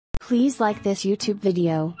Please like this YouTube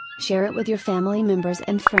video, share it with your family members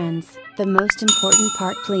and friends. The most important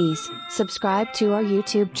part, please subscribe to our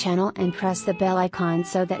YouTube channel and press the bell icon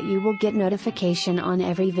so that you will get notification on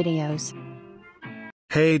every videos.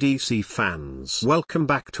 Hey DC fans, welcome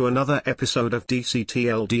back to another episode of DC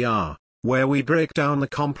TLDR, where we break down the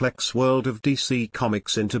complex world of DC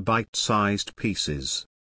Comics into bite-sized pieces.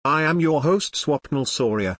 I am your host Swapnil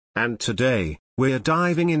Saurya, and today, we're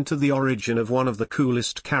diving into the origin of one of the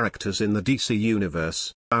coolest characters in the DC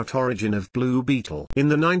universe, the origin of Blue Beetle. In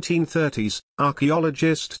the 1930s,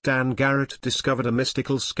 archaeologist Dan Garrett discovered a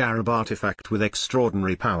mystical scarab artifact with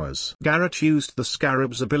extraordinary powers. Garrett used the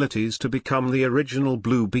scarab's abilities to become the original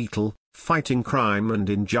Blue Beetle, fighting crime and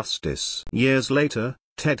injustice. Years later,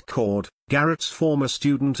 Ted Kord, Garrett's former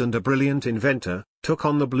student and a brilliant inventor, took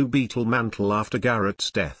on the Blue Beetle mantle after Garrett's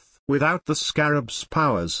death. Without the scarab's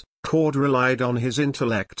powers, Kord relied on his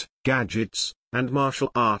intellect, gadgets, and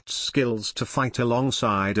martial arts skills to fight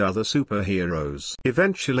alongside other superheroes.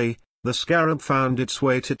 Eventually, the scarab found its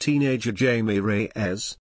way to teenager Jamie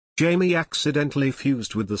Reyes. Jamie accidentally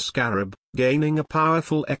fused with the scarab, gaining a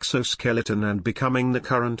powerful exoskeleton and becoming the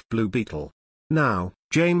current Blue Beetle. Now,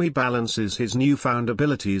 Jamie balances his newfound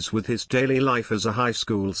abilities with his daily life as a high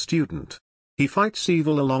school student. He fights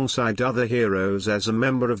evil alongside other heroes as a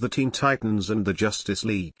member of the Teen Titans and the Justice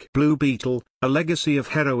League. Blue Beetle, a legacy of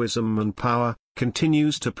heroism and power,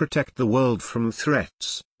 continues to protect the world from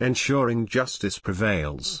threats, ensuring justice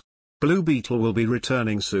prevails. Blue Beetle will be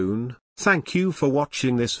returning soon. Thank you for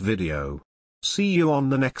watching this video. See you on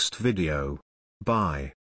the next video.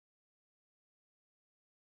 Bye.